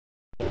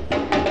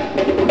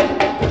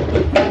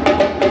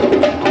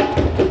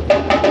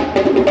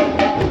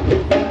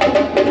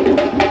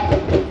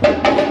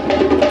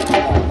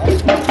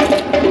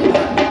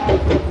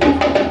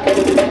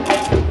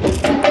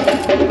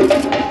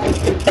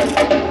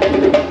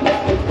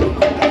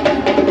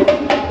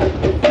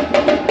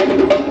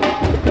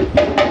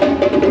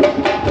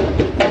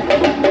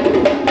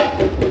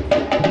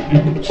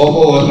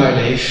Football was my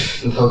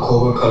life until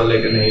COVID cut it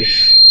like a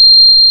knife.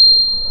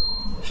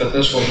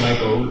 Fitness was my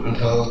goal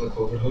until the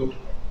COVID hit.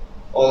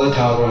 All the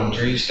terrible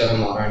injuries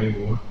didn't matter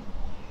anymore.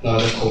 Now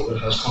that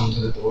COVID has come to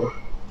the door.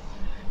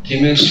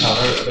 Teammates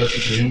chatter about the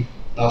dream,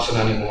 nothing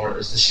anymore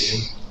is the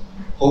same.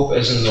 Hope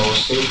isn't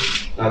lost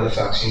though, now the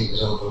vaccine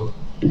is all go.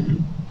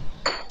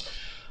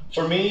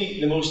 For me,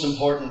 the most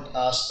important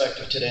aspect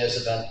of today's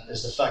event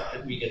is the fact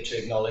that we get to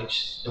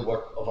acknowledge the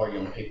work of our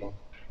young people.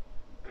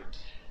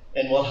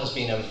 In what has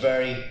been a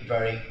very,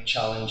 very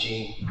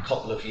challenging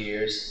couple of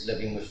years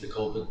living with the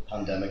COVID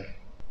pandemic.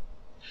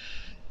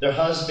 There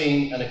has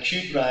been an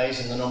acute rise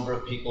in the number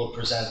of people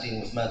presenting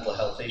with mental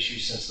health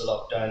issues since the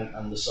lockdown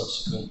and the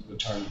subsequent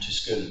return to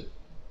school.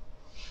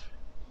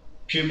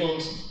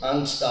 Pupils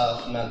and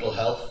staff mental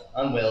health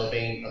and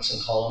well-being at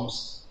St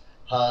Colm's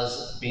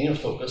has been a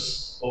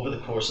focus over the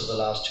course of the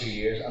last 2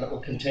 years, and it will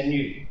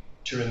continue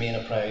to remain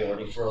a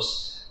priority for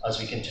us as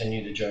we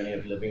continue the journey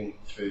of living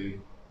through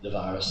the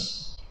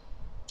virus.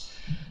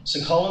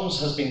 St Colm's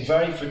has been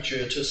very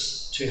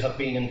fortuitous to have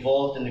been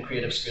involved in the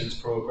Creative Schools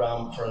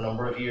programme for a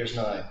number of years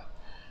now,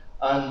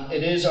 and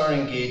it is our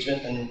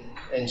engagement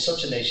in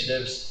such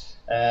initiatives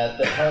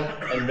that help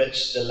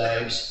enrich the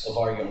lives of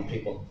our young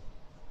people.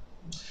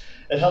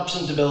 It helps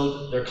them to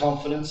build their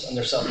confidence and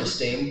their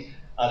self-esteem,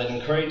 and it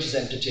encourages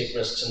them to take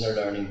risks in their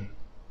learning.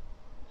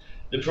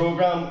 The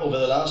programme over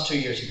the last 2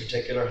 years in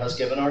particular has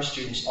given our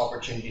students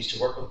opportunities to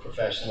work with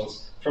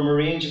professionals from a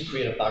range of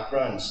creative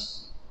backgrounds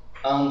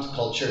and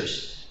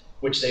cultures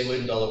which they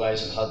wouldn't otherwise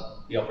have had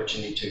the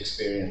opportunity to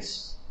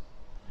experience.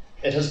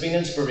 It has been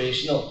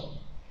inspirational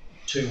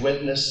to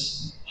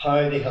witness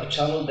how they have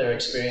channeled their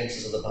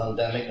experiences of the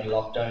pandemic and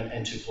lockdown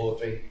into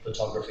poetry,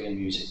 photography and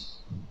music.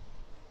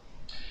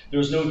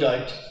 There is no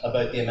doubt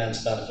about the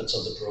immense benefits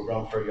of the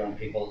programme for young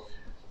people,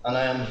 and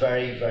I am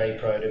very, very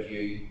proud of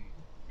you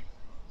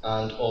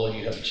and all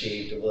you have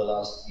achieved over the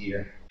last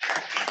year.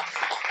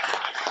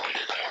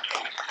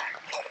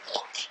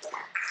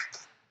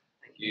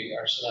 Thank you,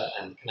 Ursula,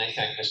 and can I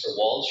thank Mr.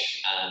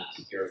 Walsh and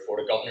your Board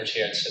of Governors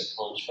here at St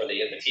Colm's for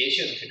the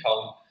invitation to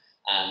come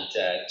and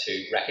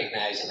to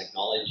recognise and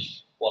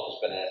acknowledge what has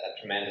been a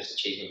tremendous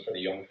achievement for the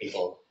young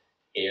people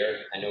here.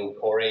 I know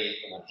Corey,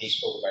 when he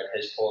spoke about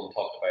his poem,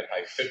 talked about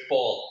how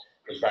football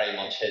was very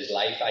much his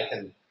life. I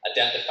can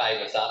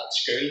identify with that at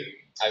school.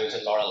 I was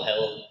at Laurel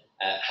Hill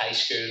High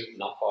School,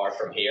 not far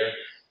from here,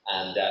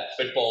 and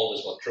football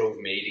was what drove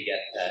me to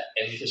get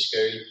into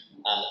school,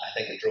 and I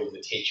think it drove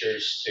the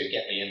teachers to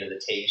get me into the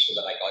team so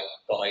that I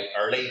got out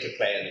early to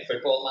play in the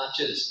football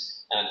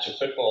matches. So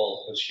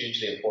football was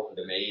hugely important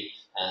to me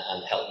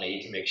and helped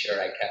me to make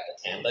sure I kept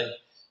attending.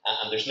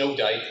 And there's no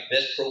doubt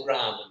this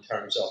programme, in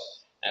terms of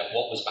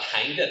what was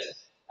behind it,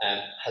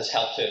 has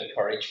helped to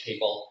encourage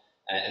people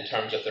in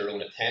terms of their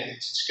own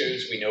attendance at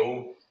schools. We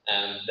know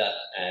that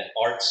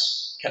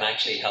arts can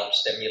actually help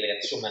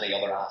stimulate so many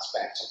other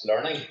aspects of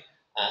learning.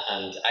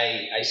 And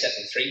I sit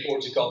in 3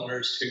 boards of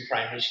governors, 2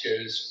 primary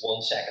schools,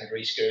 1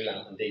 secondary school,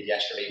 and indeed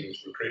yesterday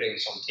was recruiting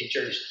some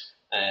teachers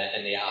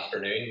in the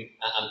afternoon.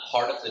 And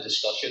part of the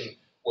discussion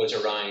was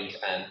around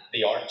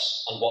the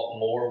arts and what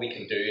more we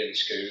can do in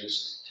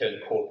schools to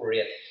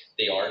incorporate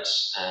the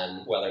arts,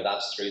 and whether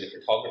that's through the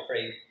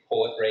photography,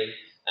 poetry,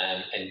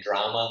 and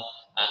drama,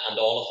 and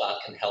all of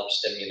that can help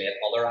stimulate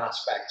other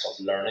aspects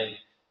of learning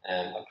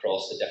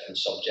across the different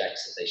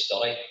subjects that they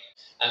study.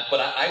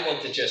 But I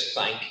want to just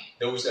thank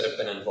those that have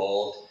been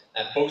involved,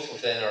 both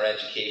within our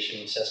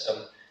education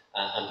system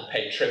and to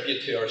pay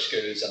tribute to our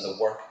schools and the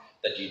work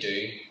that you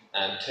do,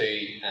 and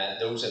to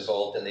those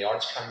involved in the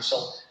Arts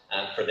Council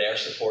for their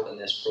support in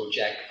this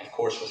project. Of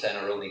course, within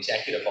our own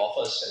executive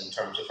office in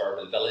terms of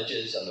urban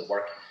villages and the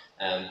work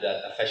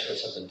that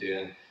officials have been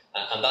doing.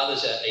 And that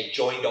is a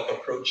joined up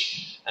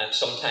approach. And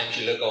sometimes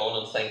you look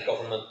on and think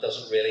government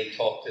doesn't really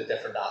talk to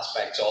different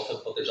aspects of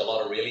it, but there's a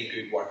lot of really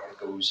good work that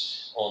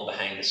goes on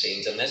behind the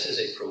scenes. And this is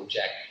a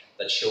project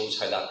that shows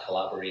how that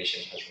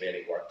collaboration has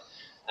really worked.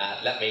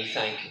 Let me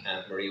thank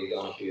Marie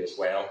O'Donoghue as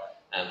well,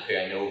 who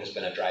I know has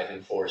been a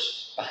driving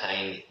force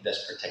behind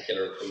this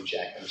particular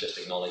project, and just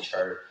acknowledge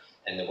her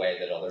in the way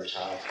that others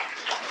have.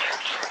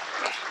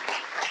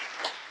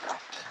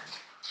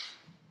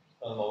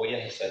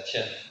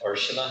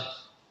 Ursula,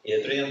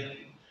 Adrian,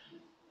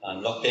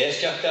 and look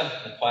déisteachta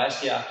na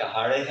páisteach a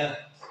Haríthe,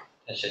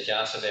 and sé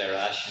deas a bheith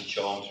rais an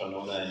Sean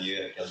Tronona and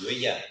you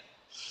Galuia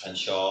and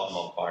Shaw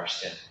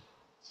Mulbarstein.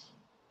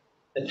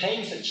 The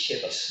times that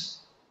shape us.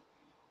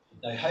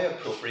 Now, how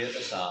appropriate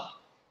is that?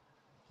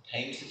 The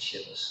times that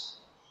shape us.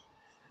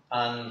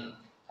 And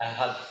I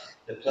had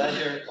the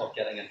pleasure of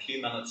getting a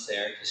few minutes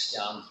there to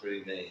scan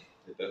through the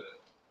book.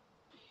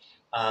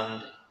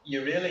 And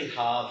you really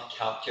have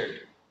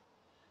captured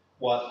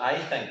what I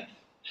think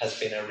has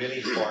been a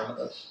really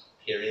formative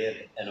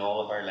period in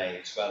all of our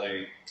lives,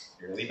 whether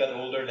you're a wee bit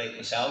older like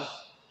myself,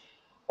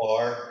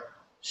 or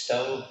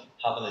still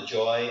having the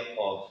joy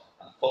of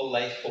a full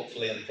life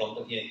hopefully in front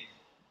of you,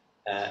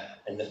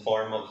 in the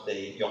form of the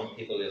young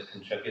people who have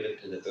contributed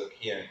to the book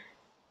here.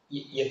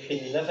 you've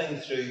been living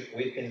through,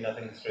 we've been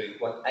living through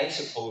what I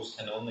suppose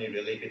can only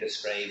really be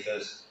described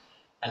as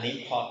an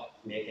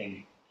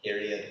epoch-making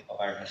period of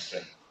our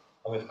history.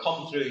 And we've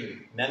come through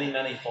many,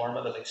 many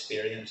formative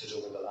experiences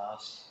over the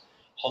last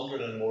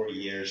 100 and more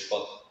years,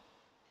 but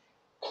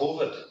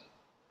COVID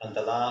and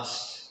the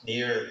last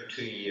near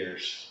 2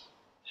 years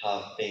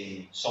have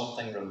been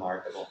something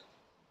remarkable.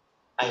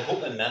 I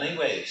hope in many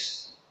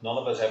ways none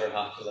of us ever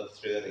have to live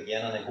through it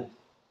again, and I hope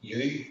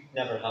you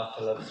never have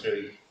to live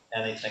through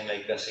anything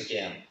like this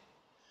again.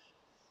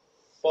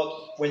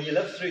 But when you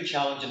live through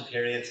challenging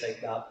periods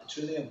like that, it's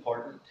really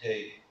important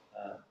to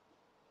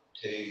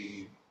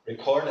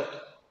record it,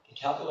 to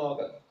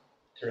catalogue it,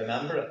 to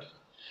remember it.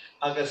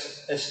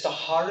 Agus is the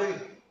haru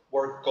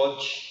wor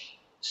gudge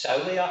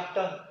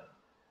sauliachta,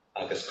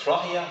 agus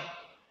crohia,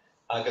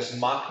 agus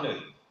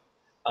macnu,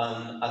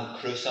 and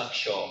crusach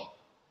shaw.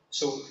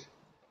 So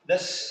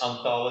this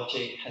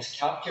anthology has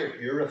captured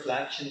your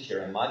reflections,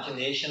 your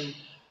imagination,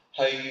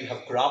 how you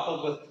have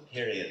grappled with the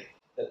period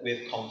that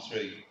we've come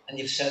through, and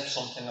you've said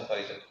something about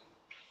it.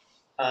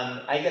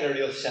 And I get a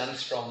real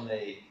sense from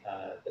the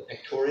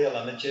pictorial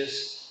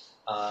images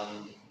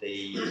and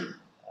the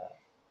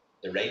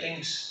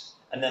writings,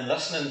 and then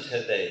listening to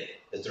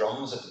the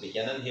drums at the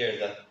beginning here,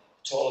 that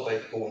it's all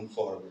about going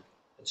forward.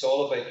 It's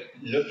all about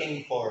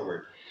looking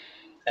forward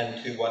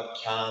into what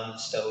can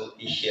still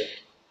be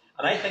shaped.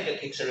 And I think it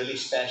takes a really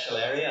special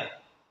area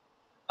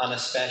and a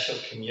special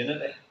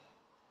community,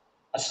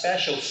 a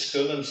special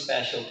school and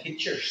special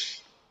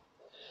teachers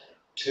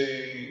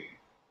to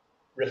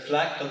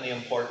reflect on the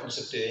importance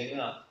of doing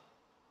that.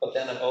 But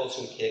then it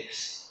also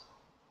takes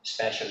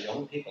special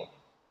young people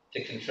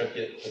to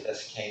contribute to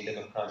this kind of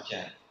a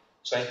project.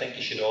 So I think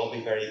you should all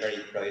be very,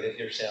 very proud of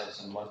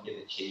yourselves and what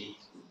you've achieved.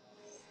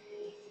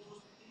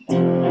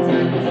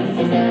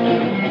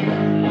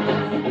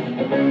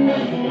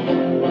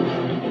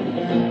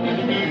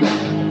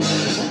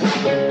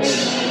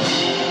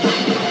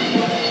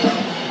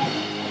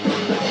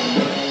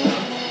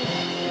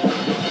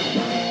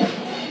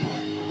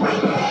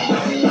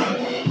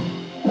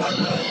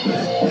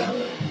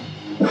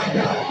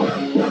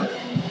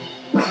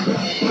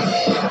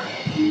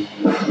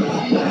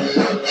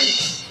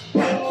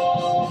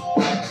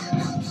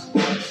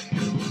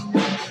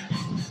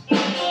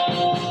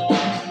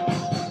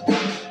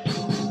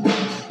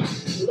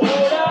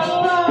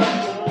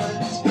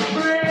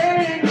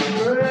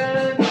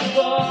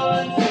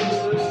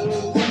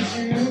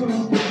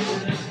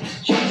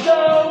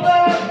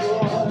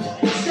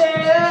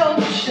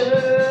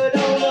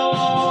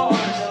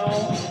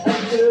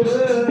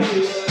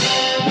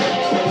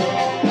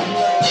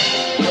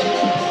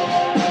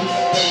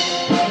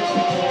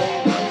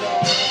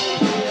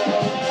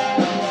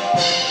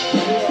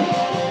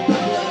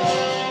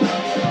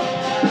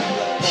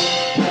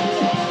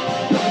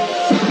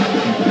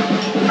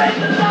 When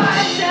the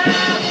lights out